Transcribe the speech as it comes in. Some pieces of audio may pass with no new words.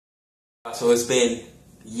So it's been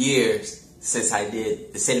years since I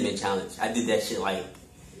did the cinnamon challenge. I did that shit like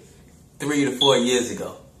 3 to 4 years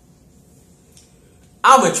ago.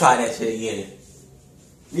 I'm gonna try that shit again.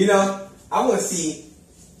 You know, I want to see.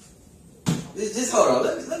 Just hold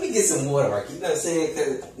on. Let me get some water, right? You know what I'm saying?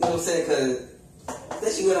 Cause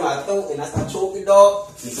that shit went in my throat and I start choking, dog.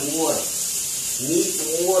 Need some water. Need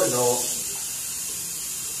some water, dog.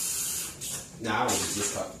 Nah, I don't use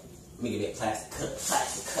this cup. Let me get me a plastic cup.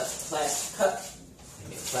 Plastic cup. Give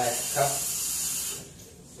me a plastic cup.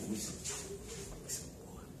 Give me some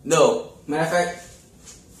water. No, matter of fact,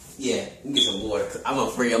 yeah, let me get some water. Cause I'm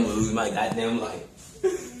afraid I'm gonna lose my goddamn life.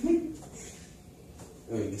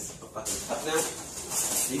 Let me get some fucking cup now.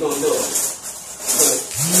 You gonna do it.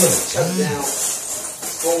 You're gonna chuck down a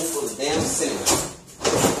spoonful of damn cinnamon.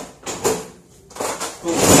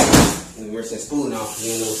 Let me rinse that spoon off. You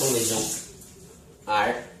don't know what's on this junk.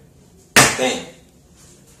 Alright. Bam.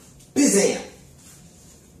 Bizam.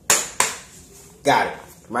 Got it.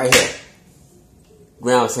 Right here.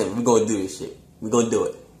 Ground cinnamon. We're gonna do this shit. We're gonna do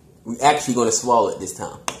it. We're actually gonna swallow it this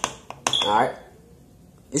time. Alright?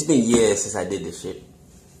 It's been years since I did this shit.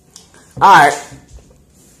 Alright.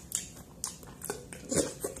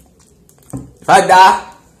 If I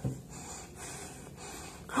die,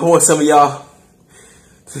 I want some of y'all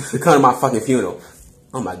to come to my fucking funeral.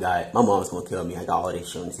 Oh my god, my mom's gonna kill me. I got all this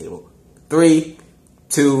shit on the table. 3,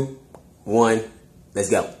 2, 1, let's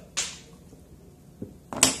go.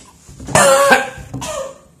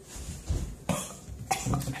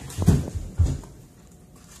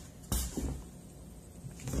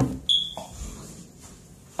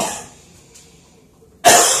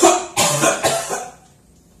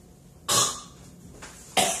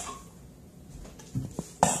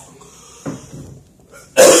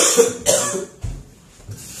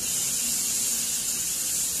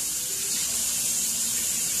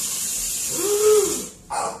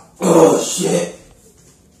 Oh shit.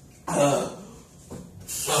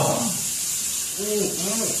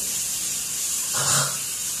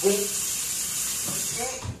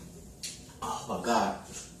 Oh my god.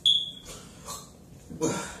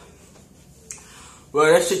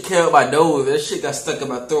 Bro, that shit killed my nose. That shit got stuck in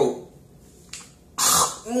my throat.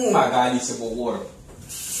 Oh my god, I need some more water.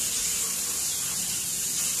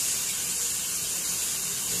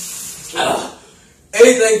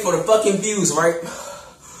 Anything for the fucking views, right?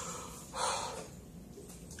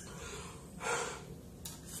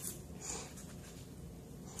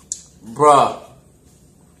 Bruh,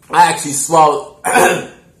 I actually swallowed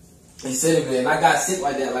cinnamon. I got sick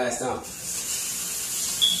like that last time.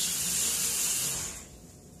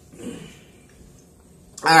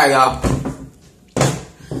 Alright, y'all.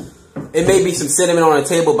 It may be some cinnamon on the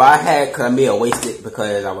table, but I may have wasted it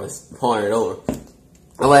because I was pouring it over.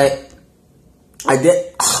 But I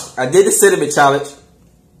did the cinnamon challenge.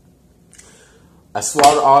 I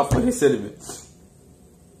swallowed off with the cinnamon.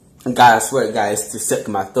 And God, I swear, guys, it's just stuck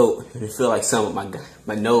in my throat. And it feel like some of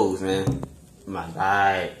my nose, man. My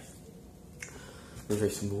God. Let me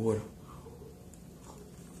drink some water.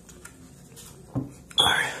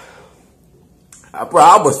 Alright. Bro, I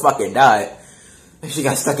almost fucking died. That shit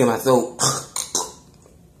got stuck in my throat.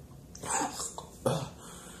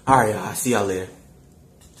 Alright, y'all. See y'all later.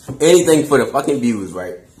 Anything for the fucking views,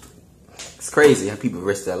 right? It's crazy how people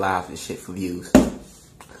risk their lives and shit for views.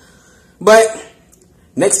 But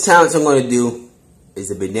next challenge I'm going to do is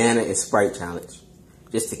the banana and Sprite challenge.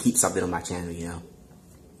 Just to keep something on my channel, you know.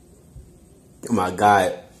 Oh my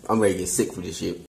god. I'm ready to get sick for this shit.